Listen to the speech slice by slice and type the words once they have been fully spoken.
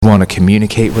want to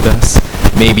communicate with us,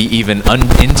 maybe even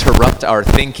interrupt our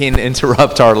thinking,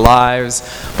 interrupt our lives,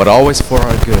 but always for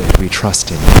our good. We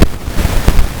trust in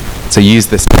you. So use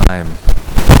this time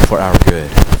for our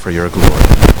good, for your glory.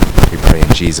 We pray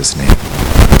in Jesus' name.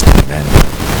 Amen.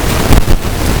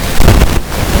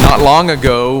 Not long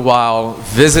ago, while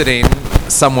visiting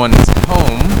someone's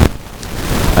home,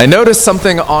 I noticed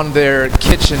something on their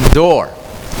kitchen door.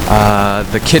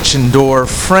 The kitchen door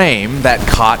frame that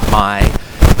caught my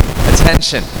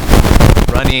attention.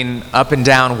 Running up and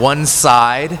down one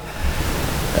side,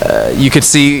 you could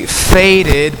see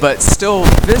faded but still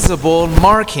visible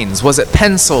markings. Was it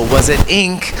pencil? Was it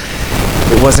ink?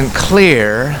 It wasn't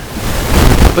clear,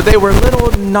 but they were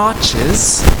little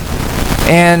notches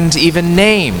and even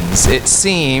names, it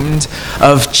seemed,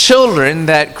 of children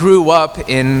that grew up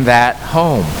in that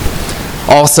home.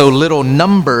 Also little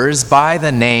numbers by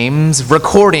the names,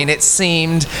 recording, it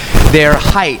seemed, their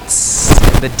heights,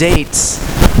 the dates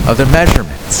of their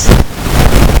measurements.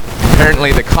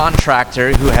 Apparently the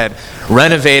contractor who had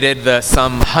renovated the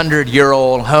some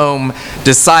 100-year-old home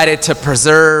decided to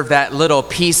preserve that little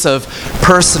piece of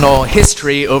personal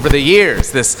history over the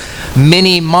years, this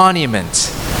mini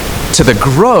monument to the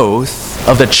growth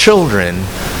of the children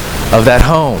of that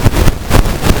home.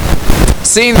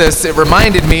 Seeing this, it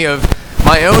reminded me of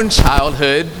my own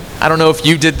childhood. I don't know if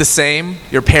you did the same,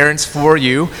 your parents for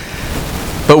you,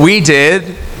 but we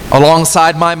did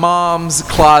alongside my mom's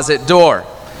closet door,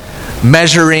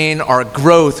 measuring our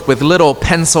growth with little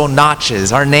pencil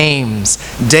notches, our names,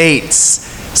 dates,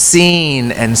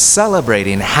 seeing and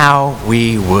celebrating how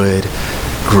we would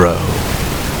grow.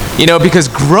 You know, because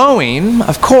growing,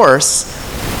 of course,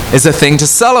 is a thing to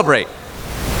celebrate.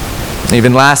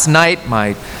 Even last night,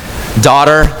 my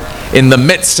daughter, in the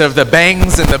midst of the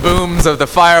bangs and the booms of the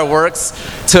fireworks,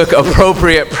 took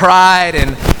appropriate pride in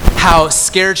how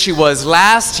scared she was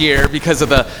last year because of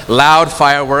the loud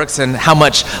fireworks and how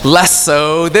much less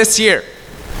so this year,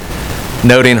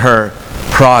 noting her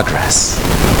progress.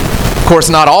 Of course,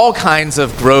 not all kinds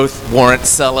of growth warrant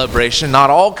celebration. Not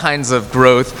all kinds of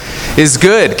growth is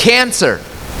good. Cancer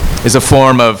is a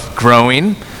form of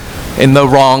growing in the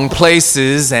wrong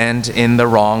places and in the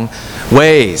wrong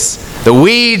ways. The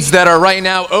weeds that are right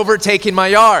now overtaking my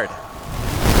yard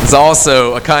is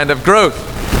also a kind of growth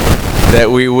that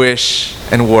we wish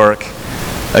and work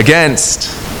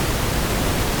against.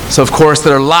 So, of course,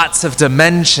 there are lots of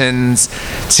dimensions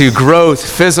to growth,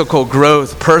 physical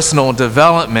growth, personal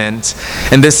development,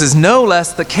 and this is no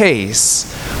less the case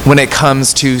when it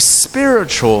comes to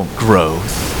spiritual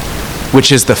growth,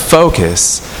 which is the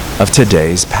focus of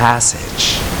today's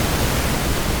passage.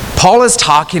 Paul is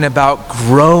talking about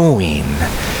growing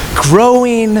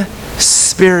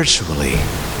spiritually.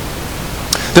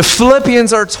 The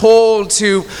Philippians are told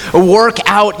to work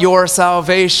out your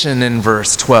salvation in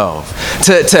verse 12,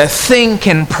 to think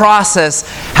and process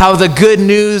how the good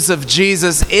news of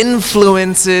Jesus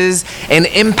influences and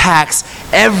impacts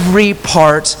every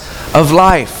part of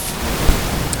life.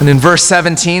 And in verse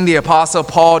 17, the Apostle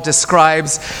Paul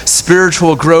describes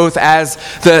spiritual growth as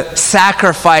the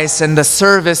sacrifice and the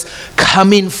service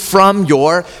coming from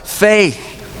your faith.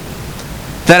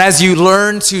 That as you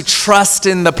learn to trust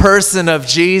in the person of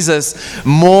Jesus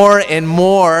more and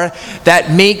more,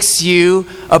 that makes you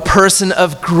a person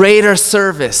of greater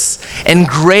service and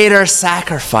greater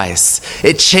sacrifice.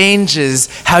 It changes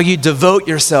how you devote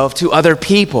yourself to other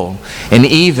people and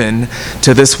even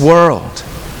to this world.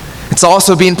 It's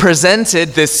also being presented,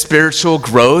 this spiritual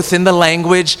growth, in the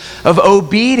language of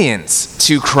obedience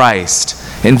to Christ.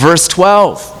 In verse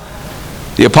 12,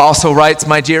 the apostle writes,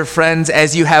 "My dear friends,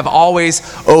 as you have always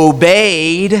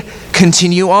obeyed,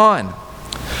 continue on."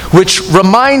 Which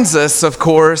reminds us, of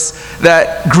course,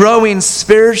 that growing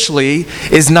spiritually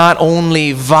is not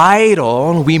only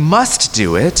vital, we must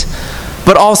do it,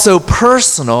 but also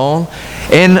personal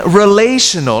and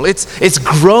relational. It's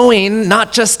growing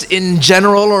not just in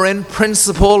general or in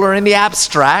principle or in the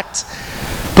abstract,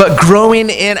 but growing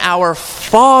in our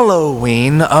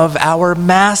following of our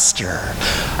Master,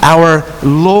 our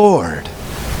Lord,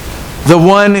 the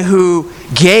one who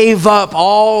gave up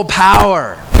all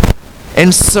power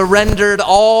and surrendered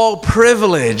all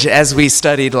privilege, as we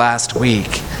studied last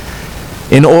week,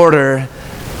 in order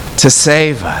to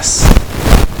save us.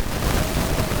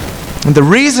 And the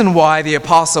reason why the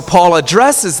Apostle Paul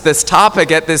addresses this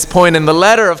topic at this point in the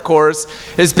letter, of course,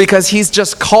 is because he's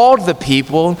just called the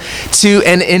people to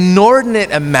an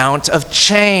inordinate amount of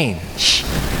change.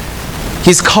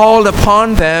 He's called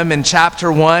upon them in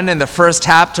chapter 1 and the first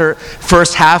half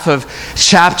of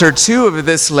chapter 2 of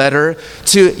this letter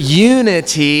to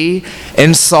unity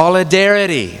and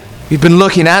solidarity. We've been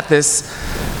looking at this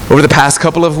over the past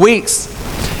couple of weeks.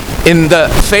 In the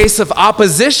face of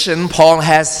opposition, Paul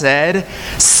has said,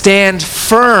 stand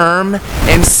firm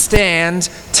and stand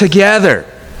together.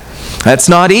 That's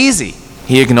not easy,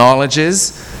 he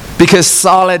acknowledges, because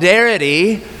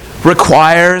solidarity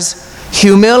requires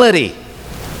humility,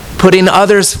 putting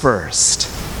others first,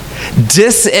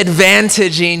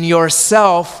 disadvantaging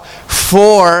yourself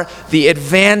for the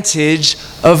advantage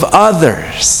of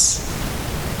others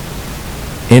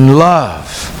in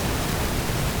love,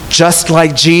 just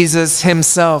like Jesus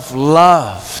himself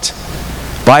loved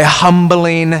by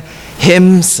humbling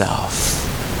himself.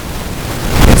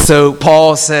 And so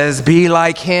Paul says, be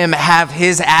like him, have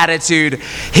his attitude,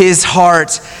 his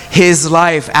heart, his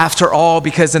life. After all,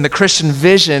 because in the Christian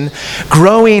vision,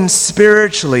 growing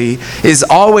spiritually is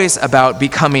always about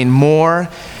becoming more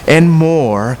and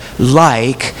more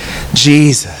like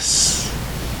Jesus.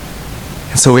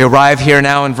 And so we arrive here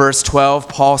now in verse 12.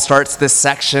 Paul starts this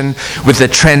section with the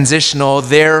transitional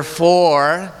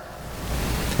therefore,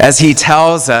 as he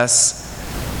tells us,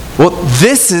 well,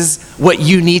 this is what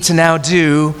you need to now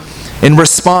do in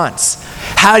response.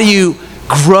 How do you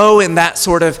grow in that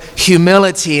sort of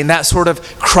humility and that sort of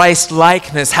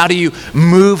Christ-likeness? How do you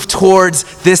move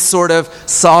towards this sort of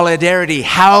solidarity?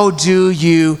 How do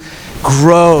you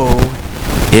grow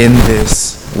in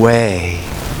this way?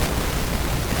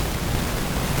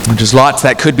 There's lots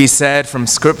that could be said from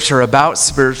Scripture about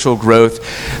spiritual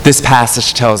growth. This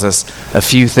passage tells us a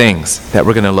few things that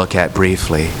we're going to look at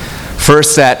briefly.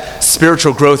 First, that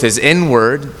spiritual growth is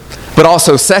inward, but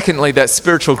also secondly, that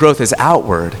spiritual growth is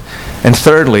outward. And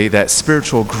thirdly, that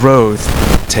spiritual growth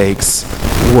takes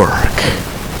work.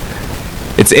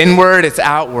 It's inward, it's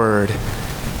outward,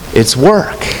 it's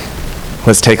work.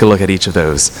 Let's take a look at each of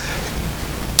those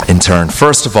in turn.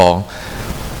 First of all,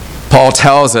 Paul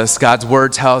tells us, God's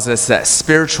word tells us that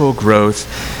spiritual growth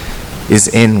is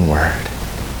inward.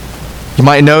 You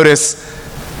might notice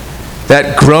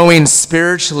that growing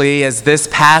spiritually, as this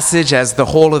passage, as the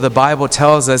whole of the Bible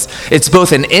tells us, it's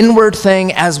both an inward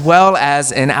thing as well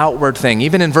as an outward thing.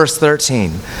 Even in verse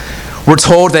 13, we're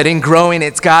told that in growing,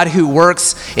 it's God who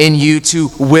works in you to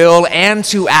will and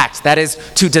to act. That is,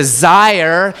 to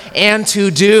desire and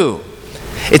to do.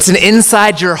 It's an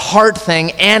inside your heart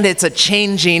thing, and it's a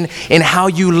changing in how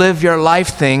you live your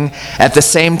life thing at the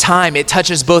same time. It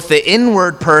touches both the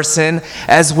inward person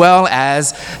as well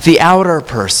as the outer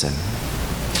person.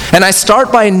 And I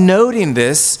start by noting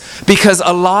this because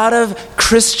a lot of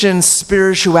Christian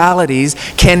spiritualities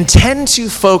can tend to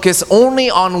focus only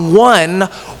on one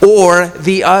or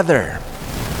the other.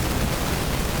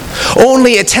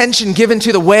 Only attention given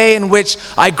to the way in which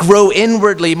I grow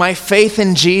inwardly, my faith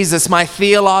in Jesus, my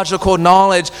theological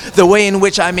knowledge, the way in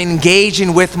which I'm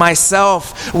engaging with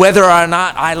myself, whether or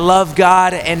not I love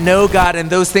God and know God, and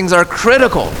those things are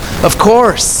critical, of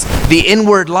course, the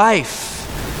inward life.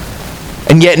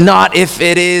 And yet not if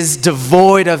it is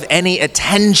devoid of any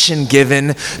attention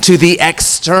given to the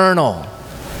external.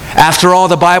 After all,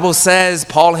 the Bible says,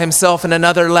 Paul himself in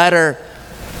another letter,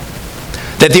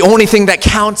 that the only thing that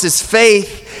counts is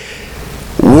faith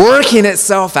working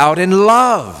itself out in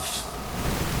love.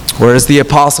 Whereas the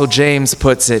Apostle James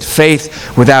puts it,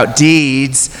 faith without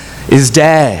deeds is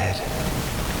dead.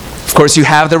 Of course, you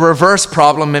have the reverse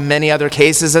problem in many other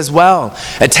cases as well.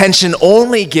 Attention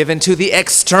only given to the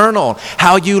external,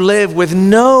 how you live, with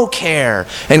no care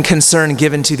and concern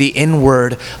given to the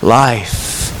inward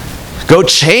life. Go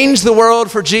change the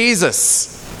world for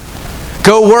Jesus.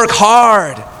 Go work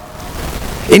hard.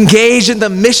 Engage in the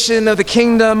mission of the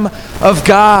kingdom of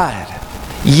God.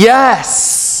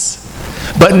 Yes,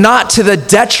 but not to the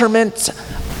detriment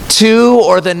to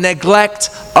or the neglect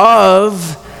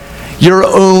of your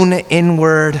own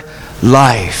inward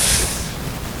life.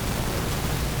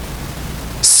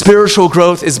 Spiritual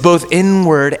growth is both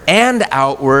inward and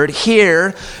outward.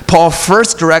 Here, Paul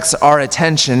first directs our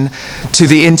attention to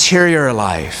the interior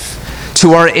life,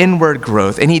 to our inward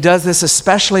growth. And he does this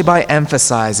especially by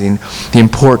emphasizing the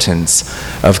importance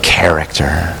of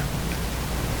character.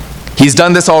 He's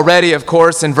done this already, of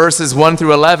course, in verses 1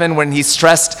 through 11 when he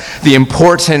stressed the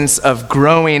importance of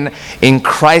growing in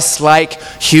Christ-like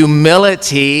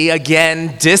humility, again,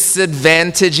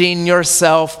 disadvantaging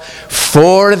yourself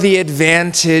for the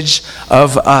advantage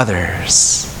of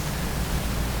others.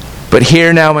 But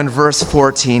here now in verse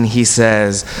 14, he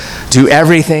says, do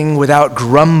everything without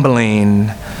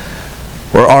grumbling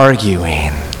or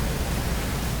arguing.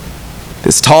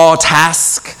 This tall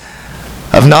task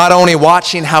of not only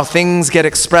watching how things get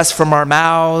expressed from our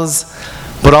mouths,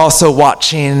 but also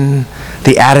watching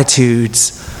the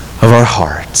attitudes of our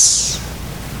hearts.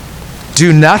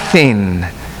 Do nothing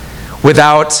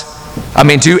without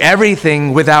Do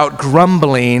everything without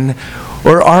grumbling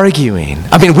or arguing.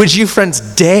 Would you,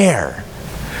 friends, dare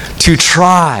to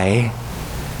try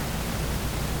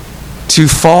to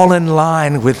fall in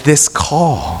line with this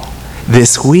call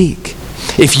this week?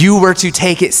 If you were to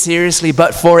take it seriously,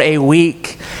 but for a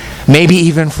week, maybe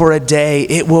even for a day,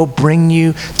 it will bring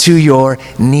you to your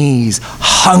knees,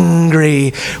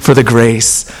 hungry for the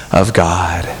grace of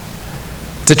God.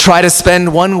 To try to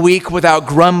spend 1 week without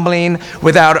grumbling,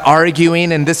 without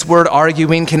arguing, and this word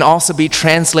arguing can also be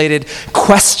translated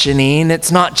questioning.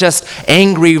 It's not just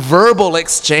angry verbal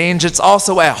exchange, it's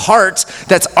also a heart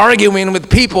that's arguing with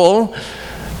people,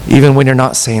 even when you're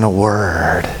not saying a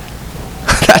word.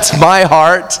 That's my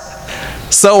heart.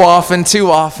 So often,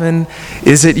 too often,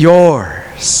 is it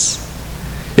yours?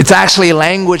 It's actually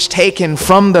language taken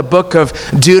from the book of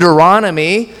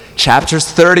Deuteronomy, chapters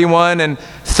 31 and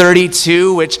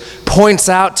 32, which points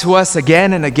out to us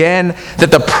again and again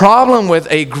that the problem with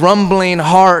a grumbling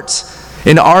heart,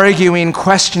 an arguing,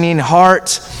 questioning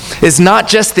heart, is not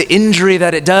just the injury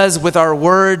that it does with our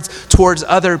words towards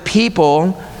other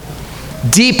people.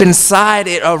 Deep inside,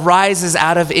 it arises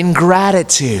out of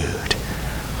ingratitude.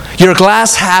 Your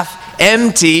glass half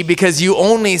empty because you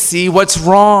only see what's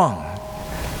wrong.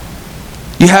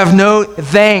 You have no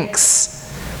thanks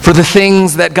for the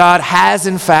things that God has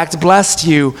in fact blessed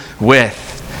you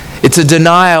with. It's a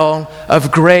denial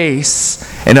of grace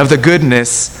and of the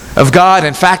goodness of God.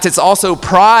 In fact, it's also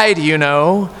pride,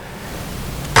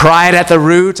 Pride at the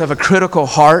root of a critical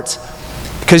heart,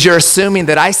 because you're assuming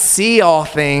that I see all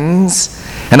things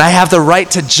and I have the right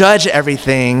to judge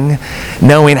everything,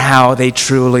 knowing how they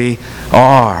truly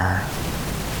are.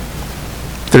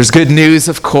 There's good news,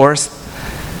 of course,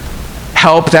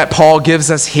 help that Paul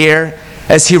gives us here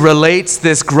as he relates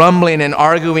this grumbling and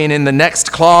arguing in the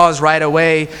next clause right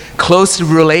away, closely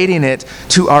relating it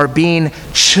to our being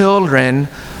children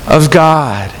of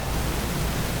God.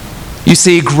 You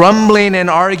see, grumbling and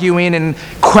arguing and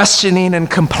questioning and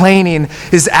complaining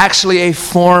is actually a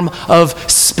form of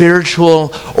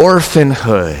spiritual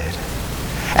orphanhood.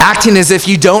 Acting as if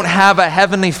you don't have a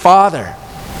heavenly Father.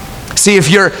 See, if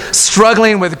you're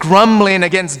struggling with grumbling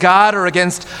against God or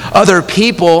against other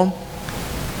people,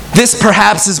 this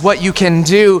perhaps is what you can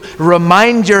do.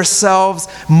 Remind yourselves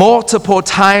multiple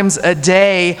times a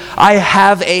day, I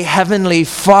have a heavenly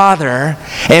Father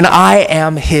and I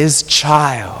am His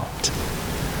child.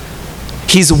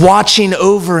 He's watching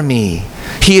over me.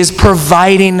 He is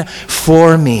providing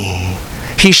for me.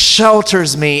 He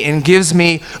shelters me and gives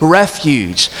me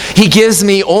refuge. He gives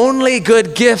me only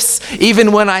good gifts,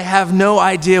 even when I have no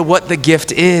idea what the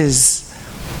gift is.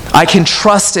 I can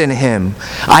trust in Him.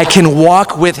 I can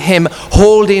walk with Him,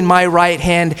 holding my right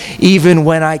hand, even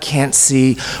when I can't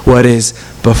see what is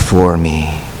before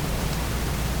me.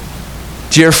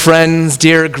 Dear friends,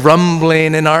 dear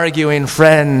grumbling and arguing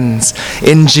friends,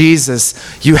 in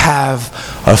Jesus, you have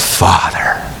a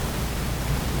Father.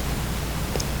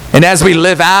 And as we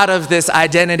live out of this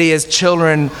identity as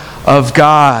children of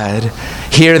God,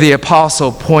 here the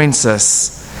apostle points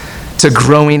us to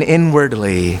growing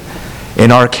inwardly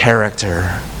in our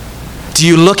character. Do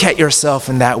you look at yourself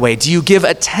in that way? Do you give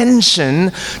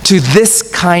attention to this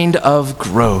kind of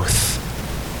growth?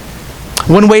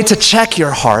 One way to check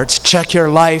your heart, check your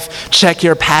life, check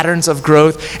your patterns of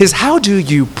growth is, how do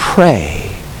you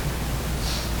pray?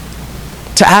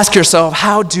 To ask yourself,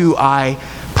 how do I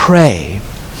pray?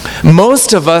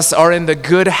 Most of us are in the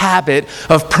good habit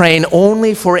of praying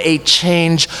only for a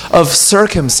change of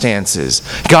circumstances.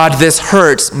 God, this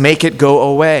hurts, make it go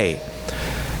away.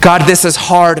 God, this is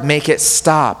hard, make it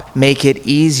stop, make it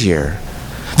easier.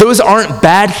 Those aren't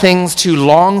bad things to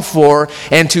long for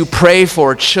and to pray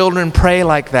for. Children pray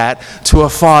like that to a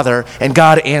father, and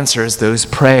God answers those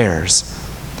prayers.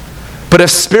 But if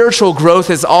spiritual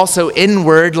growth is also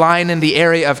inward, lying in the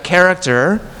area of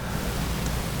character,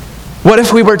 what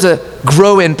if we were to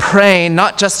grow in praying,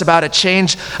 not just about a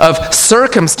change of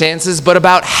circumstances, but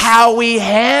about how we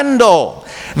handle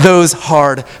those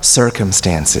hard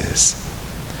circumstances?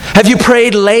 Have you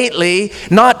prayed lately,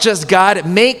 not just, God,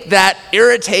 make that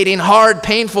irritating, hard,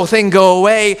 painful thing go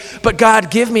away, but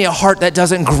God, give me a heart that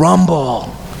doesn't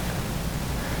grumble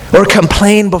or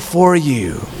complain before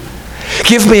you.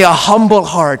 Give me a humble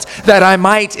heart that I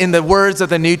might, in the words of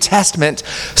the New Testament,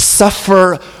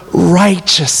 suffer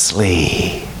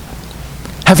righteously.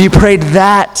 Have you prayed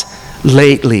that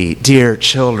lately, dear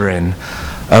children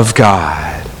of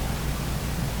God?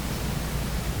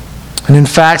 And in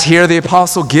fact, here the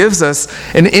apostle gives us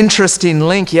an interesting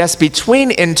link, yes, between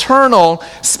internal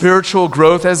spiritual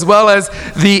growth as well as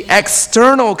the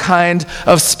external kind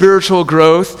of spiritual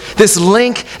growth. This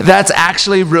link that's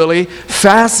actually really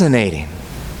fascinating.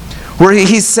 Where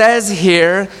he says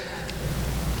here,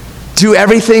 do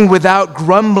everything without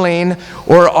grumbling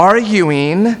or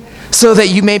arguing, so that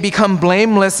you may become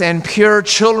blameless and pure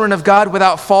children of God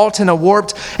without fault in a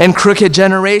warped and crooked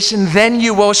generation. Then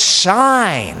you will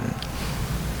shine.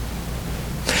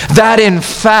 That in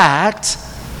fact,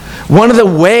 one of the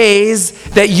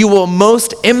ways that you will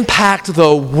most impact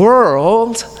the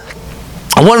world,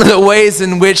 one of the ways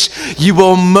in which you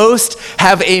will most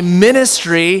have a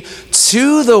ministry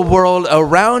to the world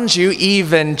around you,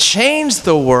 even change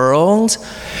the world,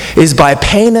 is by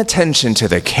paying attention to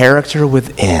the character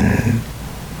within.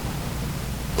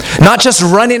 Not just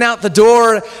running out the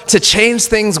door to change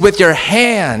things with your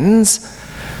hands,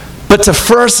 but to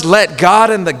first let God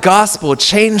and the gospel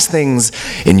change things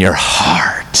in your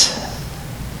heart.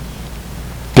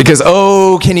 Because,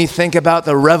 can you think about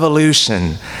the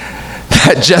revolution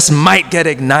that just might get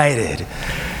ignited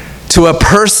to a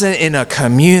person in a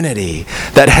community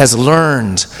that has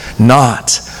learned not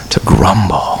to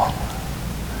grumble,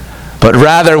 but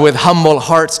rather with humble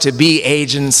hearts to be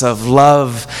agents of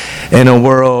love in a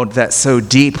world that so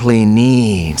deeply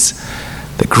needs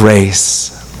the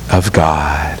grace of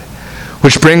God.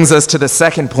 Which brings us to the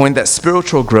second point, that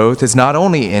spiritual growth is not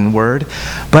only inward,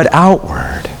 but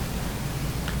outward.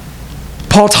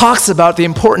 Paul talks about the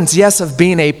importance, yes, of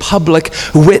being a public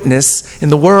witness in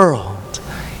the world,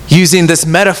 using this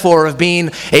metaphor of being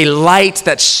a light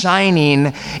that's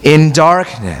shining in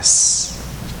darkness.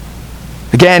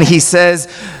 Again, he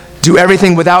says, do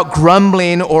everything without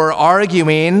grumbling or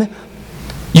arguing.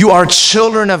 You are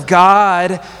children of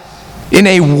God in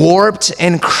a warped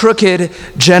and crooked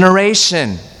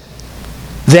generation.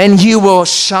 Then you will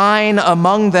shine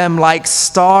among them like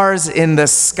stars in the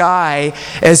sky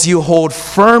as you hold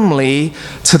firmly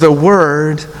to the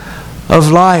word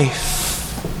of life.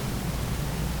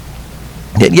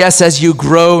 That yes, as you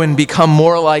grow and become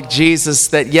more like Jesus,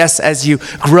 that yes, as you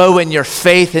grow in your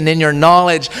faith and in your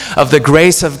knowledge of the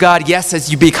grace of God, yes,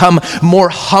 as you become more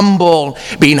humble,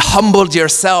 being humbled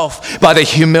yourself by the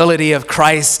humility of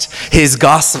Christ, his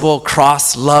gospel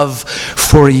cross love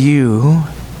for you,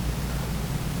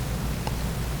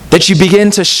 that you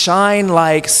begin to shine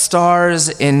like stars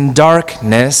in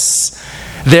darkness,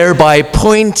 thereby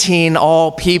pointing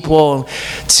all people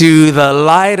to the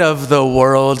light of the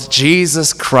world,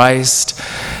 Jesus Christ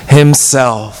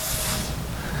himself.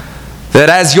 That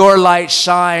as your light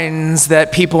shines,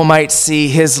 that people might see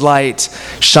his light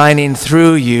shining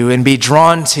through you and be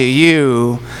drawn to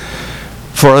you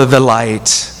for the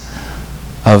light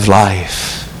of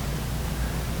life.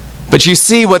 But you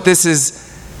see what this is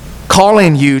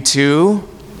calling you to.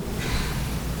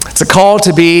 It's a call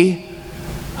to be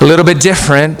a little bit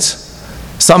different,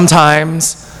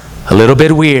 sometimes a little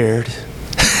bit weird.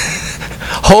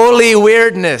 Holy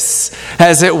weirdness,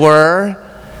 as it were,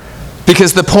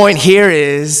 because the point here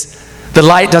is the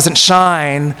light doesn't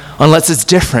shine unless it's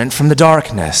different from the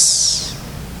darkness.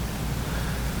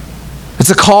 It's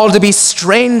a call to be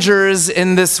strangers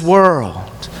in this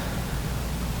world,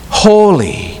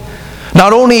 holy,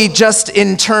 not only just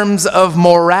in terms of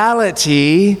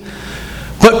morality,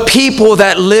 but people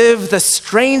that live the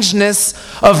strangeness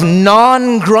of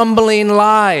non-grumbling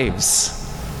lives.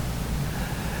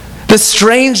 The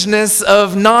strangeness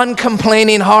of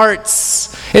non-complaining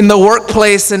hearts in the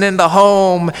workplace and in the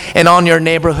home and on your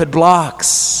neighborhood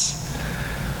blocks.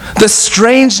 The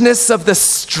strangeness of the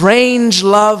strange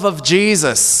love of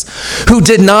Jesus, who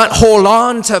did not hold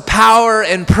on to power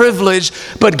and privilege,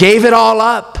 but gave it all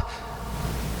up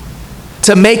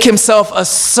to make himself a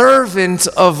servant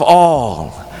of all.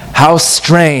 How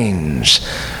strange,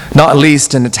 not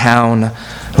least in a town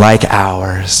like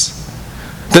ours.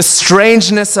 The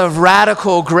strangeness of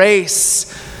radical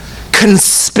grace,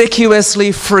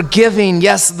 conspicuously forgiving,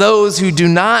 yes, those who do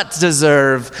not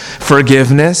deserve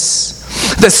forgiveness.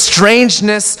 The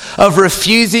strangeness of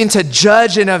refusing to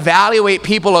judge and evaluate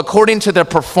people according to their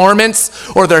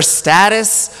performance or their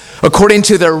status, according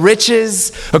to their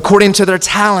riches, according to their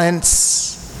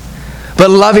talents, but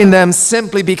loving them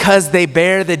simply because they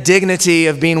bear the dignity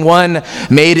of being one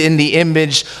made in the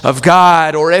image of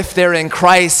God, or if they're in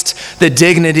Christ, the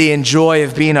dignity and joy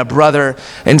of being a brother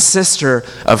and sister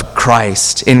of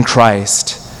Christ, in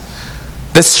Christ.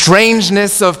 The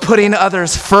strangeness of putting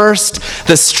others first,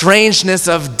 the strangeness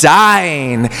of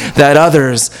dying that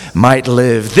others might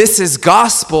live. This is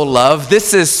gospel love.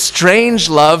 This is strange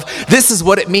love. This is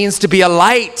what it means to be a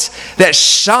light that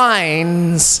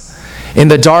shines in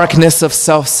the darkness of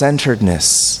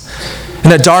self-centeredness, in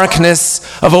the darkness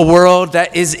of a world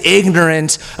that is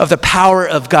ignorant of the power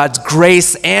of God's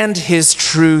grace and his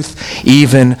truth,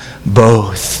 even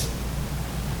both.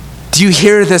 Do you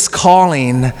hear this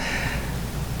calling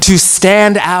to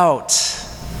stand out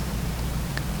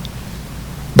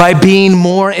by being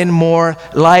more and more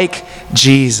like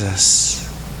Jesus?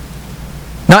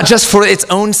 Not just for its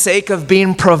own sake of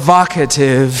being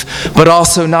provocative, but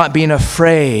also not being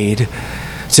afraid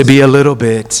to be a little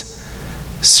bit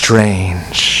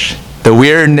strange. The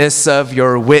weirdness of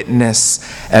your witness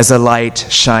as a light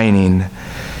shining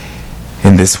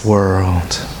in this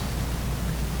world.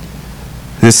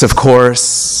 This, of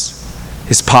course,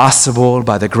 is possible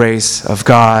by the grace of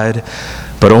God,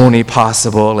 but only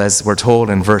possible, as we're told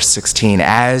in verse 16,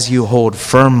 as you hold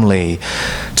firmly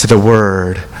to the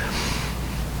word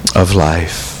of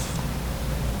life.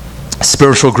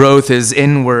 Spiritual growth is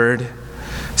inward.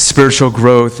 Spiritual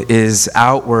growth is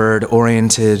outward,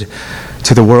 oriented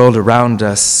to the world around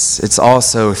us. It's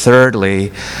also,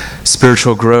 thirdly,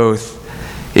 spiritual growth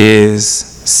is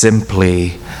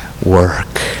simply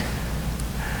work.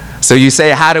 So you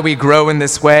say, how do we grow in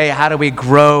this way? How do we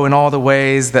grow in all the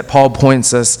ways that Paul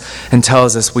points us and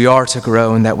tells us we are to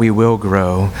grow and that we will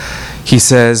grow? He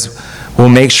says, we'll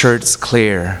make sure it's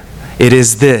clear. It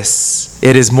is this.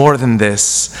 It is more than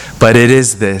this, but it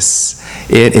is this.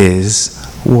 It is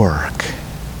work.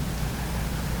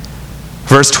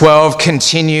 Verse 12,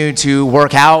 continue to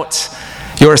work out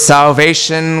your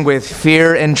salvation with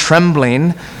fear and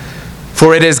trembling,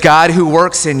 for it is God who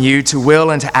works in you to will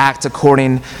and to act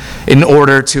according in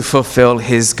order to fulfill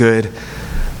his good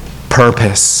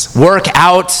purpose. Work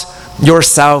out your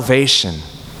salvation.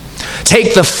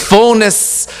 Take the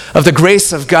fullness of the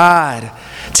grace of God.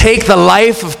 Take the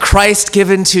life of Christ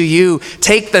given to you.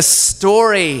 Take the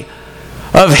story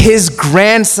of his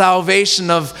grand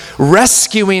salvation, of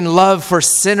rescuing love for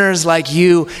sinners like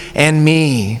you and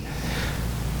me.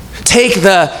 Take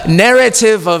the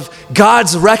narrative of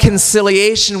God's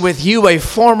reconciliation with you, a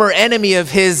former enemy of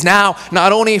his, now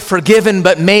not only forgiven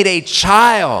but made a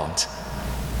child,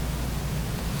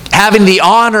 having the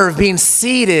honor of being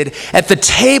seated at the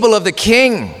table of the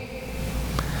King,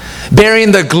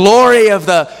 bearing the glory of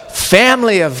the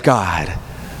family of God.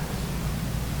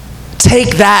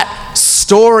 Take that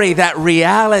story, that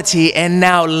reality, and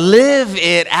now live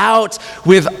it out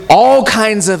with all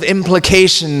kinds of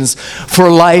implications for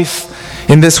life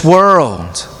in this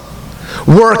world.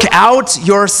 Work out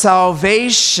your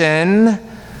salvation,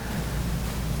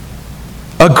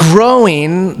 a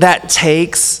growing that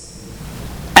takes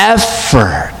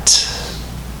effort.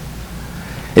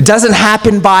 It doesn't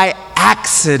happen by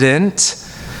accident.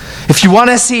 If you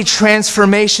want to see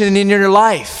transformation in your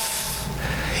life,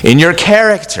 in your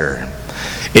character,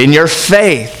 in your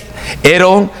faith,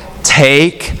 it'll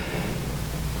take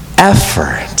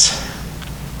effort.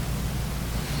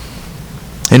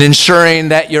 In ensuring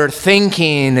that your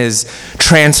thinking is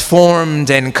transformed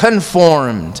and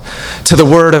conformed to the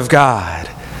Word of God.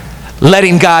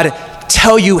 Letting God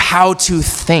tell you how to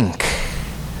think.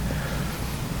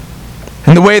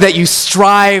 And the way that you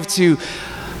strive to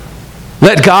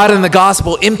let God and the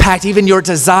gospel impact even your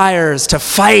desires, to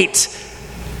fight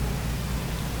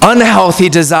unhealthy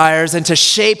desires and to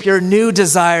shape your new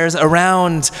desires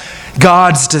around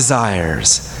God's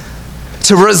desires.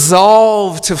 To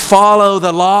resolve to follow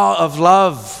the law of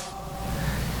love.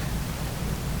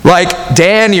 Like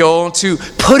Daniel, to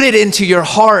put it into your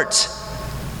heart,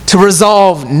 to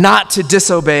resolve not to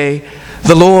disobey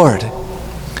the Lord.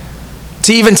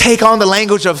 To even take on the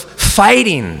language of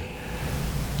fighting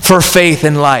for faith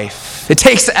in life. It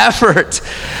takes effort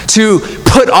to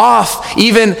put off,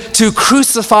 even to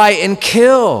crucify and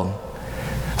kill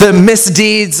the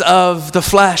misdeeds of the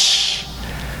flesh.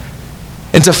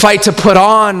 And to fight to put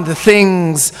on the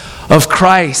things of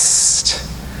Christ.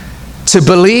 To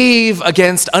believe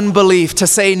against unbelief. To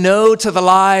say no to the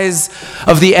lies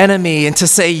of the enemy. And to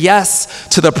say yes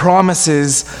to the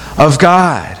promises of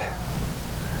God.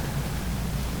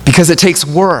 Because it takes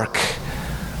work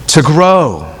to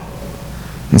grow.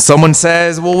 And someone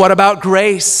says, well, what about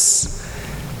grace?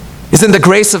 Isn't the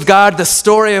grace of God the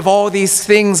story of all these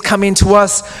things coming to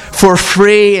us for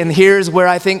free? And here's where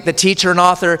I think the teacher and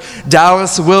author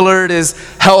Dallas Willard is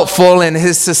helpful in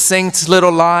his succinct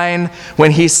little line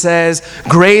when he says,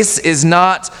 grace is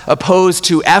not opposed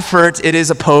to effort, it is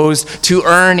opposed to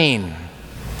earning.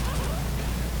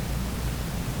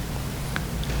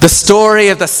 The story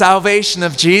of the salvation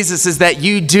of Jesus is that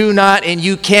you do not and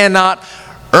you cannot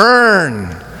earn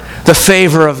the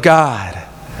favor of God.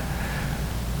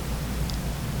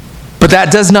 But But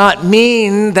that does not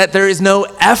mean that there is no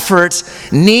effort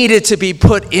needed to be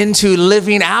put into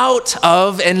living out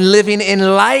of and living in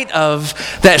light of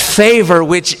that favor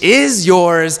which is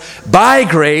yours by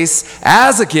grace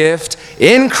as a gift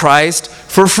in Christ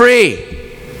for free.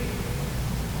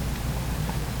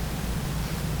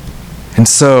 And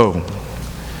so,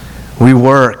 we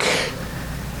work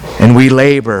and we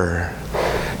labor,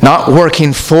 not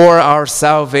working for our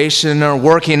salvation or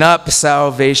working up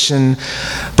salvation,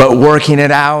 but working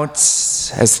it out,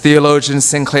 as theologian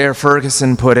Sinclair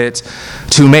Ferguson put it,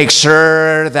 to make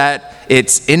sure that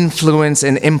its influence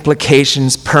and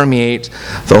implications permeate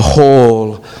the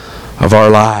whole of our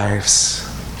lives.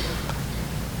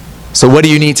 So what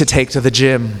do you need to take to the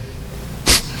gym?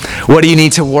 What do you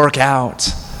need to work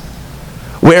out?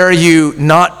 Where are you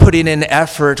not putting in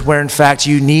effort where in fact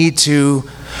you need to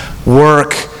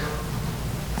work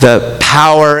the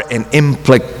power and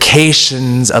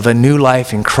implications of a new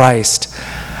life in Christ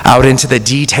out into the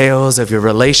details of your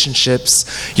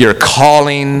relationships, your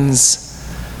callings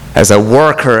as a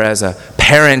worker, as a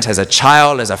parent, as a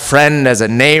child, as a friend, as a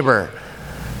neighbor,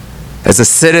 as a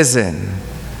citizen?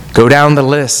 Go down the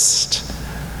list.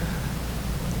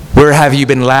 Where have you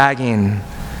been lagging,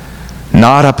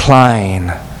 not applying,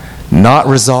 not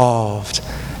resolved,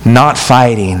 not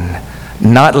fighting,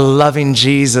 not loving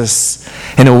Jesus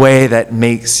in a way that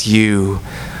makes you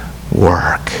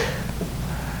work?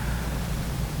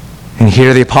 And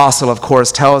here the apostle, of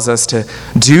course, tells us to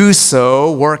do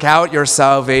so, work out your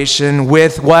salvation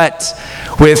with what?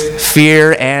 With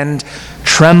fear and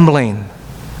trembling,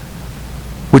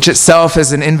 which itself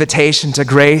is an invitation to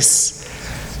grace,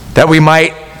 that we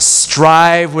might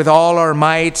strive with all our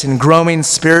might and growing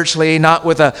spiritually, not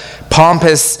with a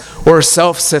pompous or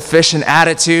self-sufficient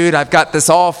attitude. I've got this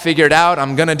all figured out.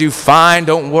 I'm going to do fine.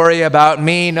 Don't worry about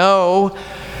me. No.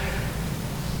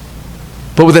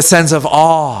 But with a sense of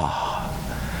awe,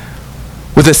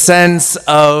 with a sense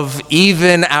of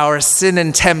even our sin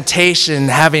and temptation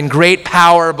having great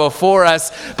power before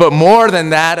us, but more than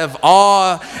that, of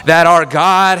awe that our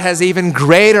God has even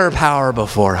greater power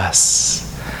before us.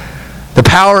 The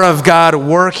power of God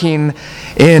working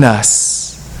in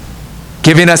us,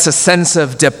 giving us a sense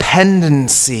of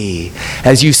dependency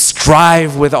as you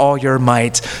strive with all your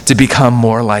might to become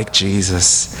more like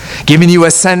Jesus. Giving you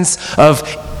a sense of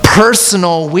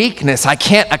personal weakness. I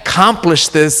can't accomplish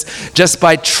this just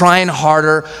by trying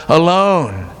harder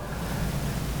alone.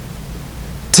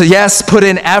 To, yes, put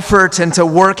in effort and to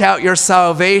work out your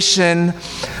salvation,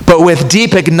 but with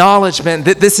deep acknowledgement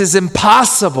that this is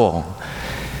impossible.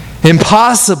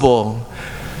 Impossible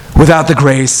without the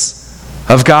grace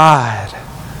of God.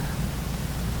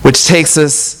 Which takes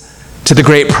us to the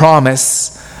great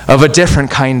promise of a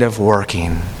different kind of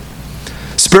working.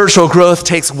 Spiritual growth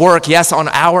takes work, yes, on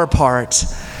our part.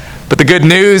 But the good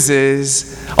news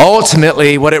is,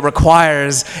 ultimately, what it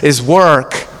requires is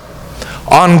work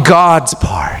on God's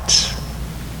part,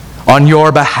 on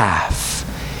your behalf,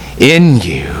 in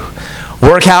you.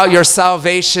 Work out your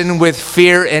salvation with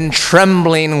fear and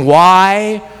trembling.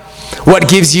 Why? What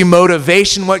gives you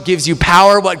motivation? What gives you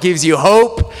power? What gives you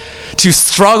hope? To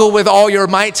struggle with all your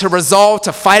might, to resolve,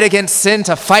 to fight against sin,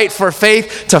 to fight for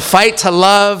faith, to fight to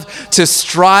love, to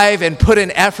strive and put in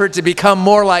effort to become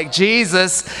more like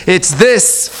Jesus. It's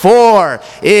this, for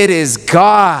it is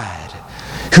God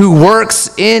who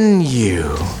works in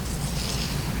you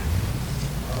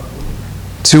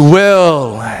to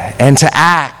will and to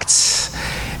act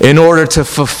in order to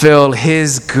fulfill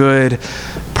His good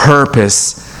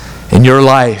purpose in your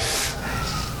life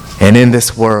and in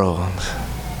this world.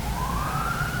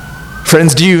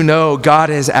 Friends, do you know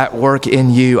God is at work in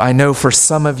you? I know for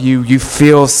some of you, you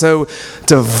feel so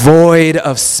devoid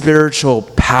of spiritual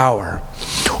power,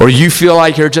 or you feel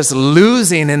like you're just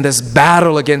losing in this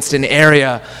battle against an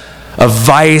area of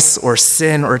vice or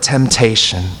sin or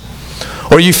temptation.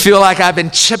 Or you feel like I've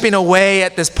been chipping away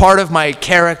at this part of my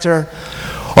character,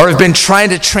 or I've been trying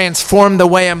to transform the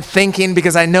way I'm thinking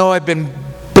because I know I've been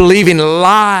believing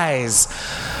lies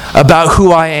about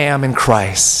who I am in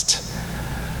Christ.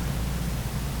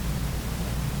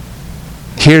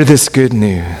 Hear this good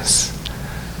news.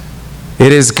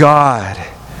 It is God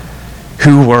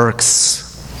who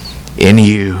works in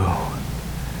you,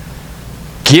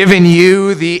 giving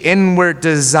you the inward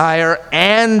desire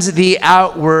and the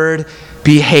outward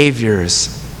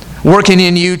behaviors, working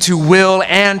in you to will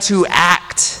and to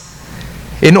act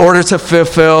in order to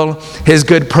fulfill His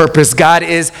good purpose. God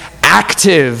is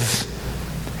active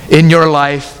in your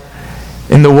life,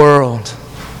 in the world.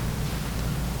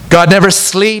 God never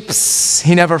sleeps.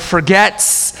 He never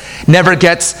forgets, never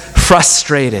gets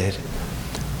frustrated.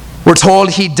 We're told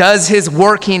he does his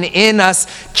working in us,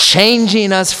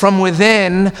 changing us from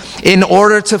within in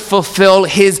order to fulfill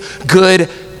his good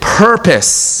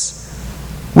purpose,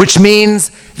 which means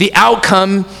the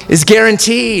outcome is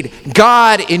guaranteed.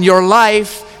 God in your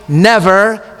life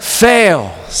never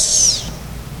fails.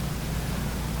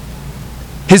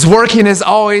 His working is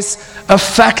always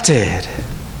effected.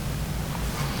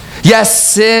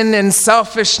 Yes, sin and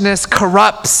selfishness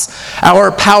corrupts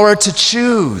our power to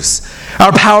choose,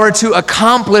 our power to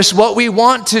accomplish what we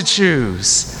want to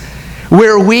choose.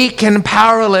 We're weak and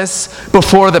powerless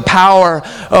before the power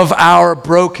of our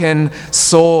broken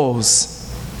souls.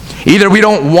 Either we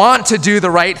don't want to do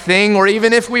the right thing, or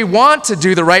even if we want to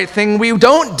do the right thing, we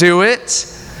don't do it.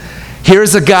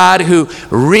 Here's a God who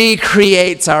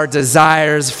recreates our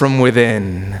desires from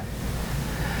within.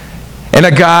 And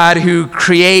a God who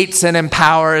creates and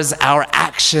empowers our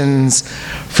actions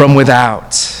from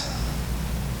without.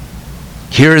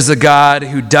 Here's a God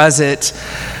who does it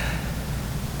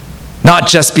not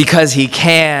just because he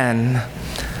can,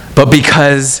 but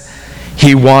because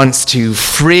he wants to,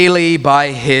 freely by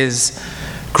his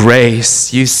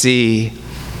grace. You see,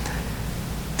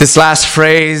 this last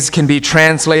phrase can be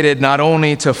translated not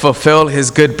only to fulfill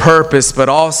his good purpose, but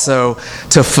also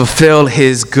to fulfill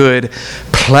his good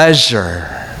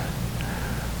pleasure.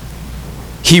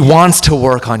 He wants to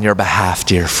work on your behalf,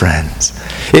 dear friends.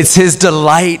 It's his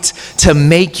delight to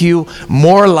make you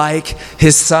more like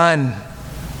his Son.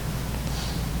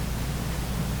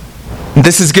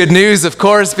 This is good news, of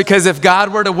course, because if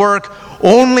God were to work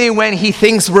only when he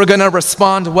thinks we're going to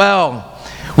respond well,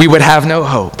 we would have no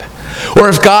hope. Or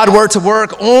if God were to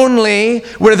work only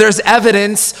where there's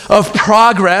evidence of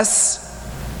progress,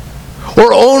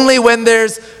 or only when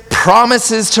there's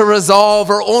promises to resolve,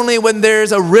 or only when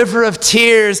there's a river of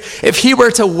tears, if he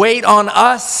were to wait on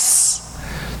us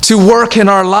to work in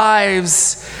our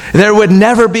lives, there would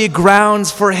never be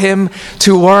grounds for him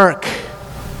to work.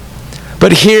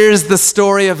 But here's the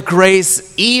story of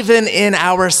grace, even in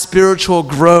our spiritual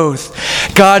growth.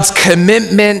 God's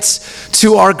commitment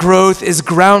to our growth is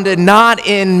grounded not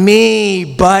in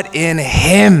me, but in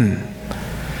him.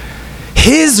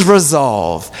 His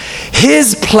resolve,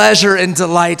 his pleasure and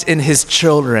delight in his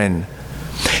children,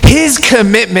 his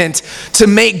commitment to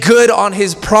make good on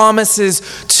his promises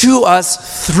to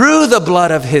us through the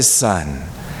blood of his Son.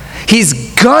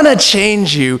 He's gonna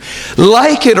change you,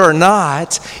 like it or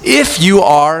not, if you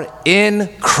are in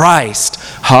Christ.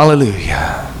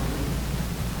 Hallelujah.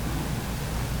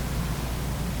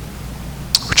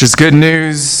 Which is good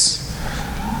news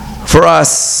for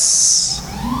us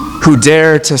who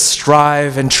dare to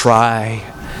strive and try.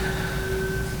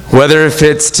 Whether if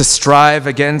it's to strive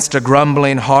against a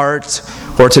grumbling heart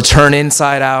or to turn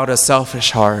inside out a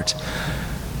selfish heart.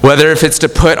 Whether if it's to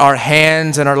put our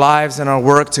hands and our lives and our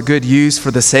work to good use for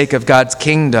the sake of God's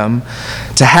kingdom,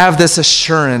 to have this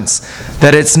assurance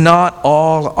that it's not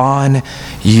all on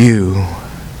you.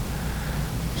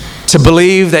 To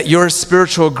believe that your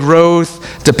spiritual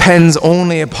growth depends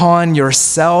only upon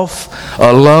yourself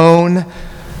alone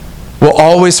will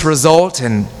always result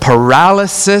in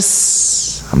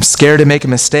paralysis. I'm scared to make a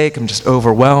mistake. I'm just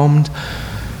overwhelmed.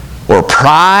 Or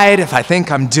pride, if I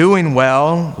think I'm doing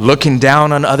well, looking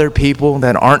down on other people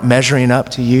that aren't measuring up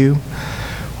to you.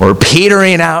 Or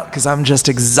petering out because I'm just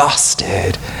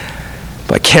exhausted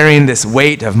by carrying this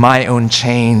weight of my own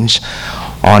change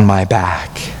on my back.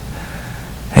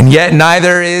 And yet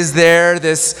neither is there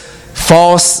this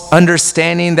false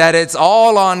understanding that it's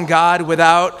all on God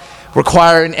without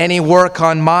requiring any work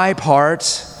on my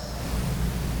part,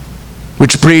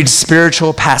 which breeds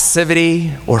spiritual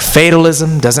passivity or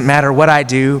fatalism. Doesn't matter what I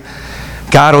do,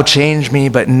 God will change me.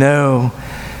 But no,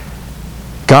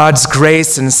 God's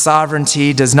grace and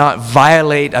sovereignty does not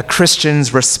violate a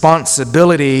Christian's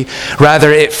responsibility.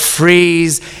 Rather, it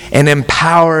frees and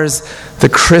empowers the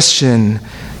Christian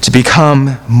to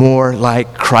become more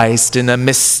like Christ in a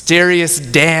mysterious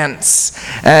dance,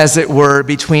 as it were,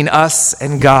 between us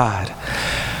and God.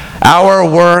 Our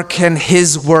work and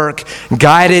his work,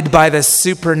 guided by the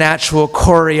supernatural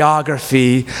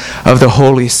choreography of the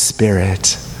Holy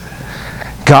Spirit.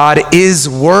 God is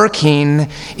working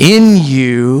in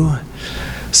you,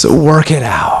 so work it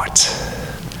out.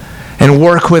 And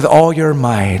work with all your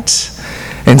might.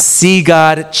 And see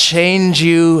God change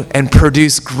you and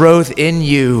produce growth in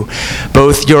you,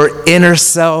 both your inner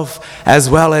self as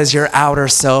well as your outer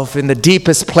self, in the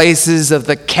deepest places of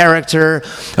the character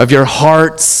of your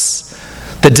hearts,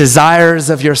 the desires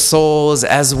of your souls,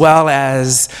 as well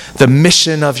as the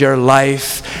mission of your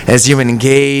life as you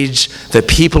engage the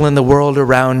people in the world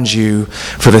around you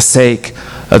for the sake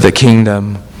of the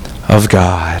kingdom of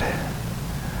God.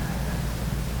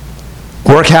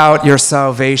 Work out your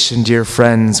salvation, dear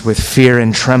friends, with fear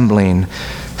and trembling,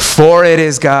 for it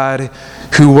is God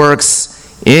who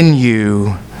works in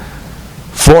you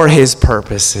for his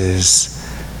purposes,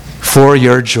 for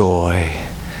your joy,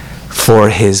 for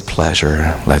his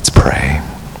pleasure. Let's pray.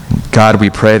 God, we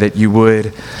pray that you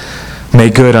would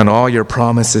make good on all your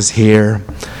promises here,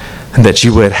 and that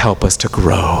you would help us to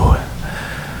grow.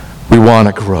 We want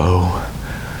to grow.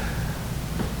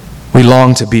 We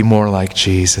long to be more like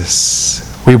Jesus.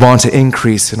 We want to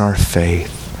increase in our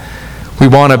faith. We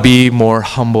want to be more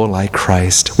humble like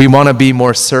Christ. We want to be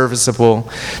more serviceable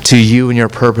to you and your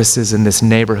purposes in this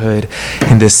neighborhood,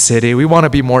 in this city. We want to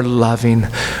be more loving.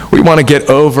 We want to get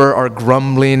over our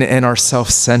grumbling and our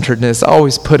self-centeredness,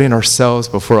 always putting ourselves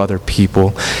before other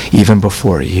people, even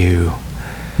before you.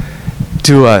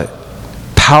 Do a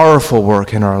powerful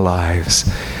work in our lives.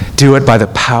 Do it by the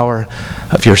power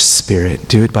of your Spirit.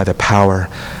 Do it by the power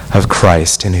of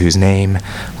Christ, in whose name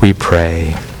we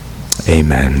pray.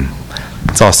 Amen.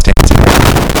 Let's all stand together.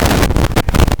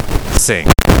 Sing.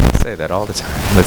 I say that all the time. Let's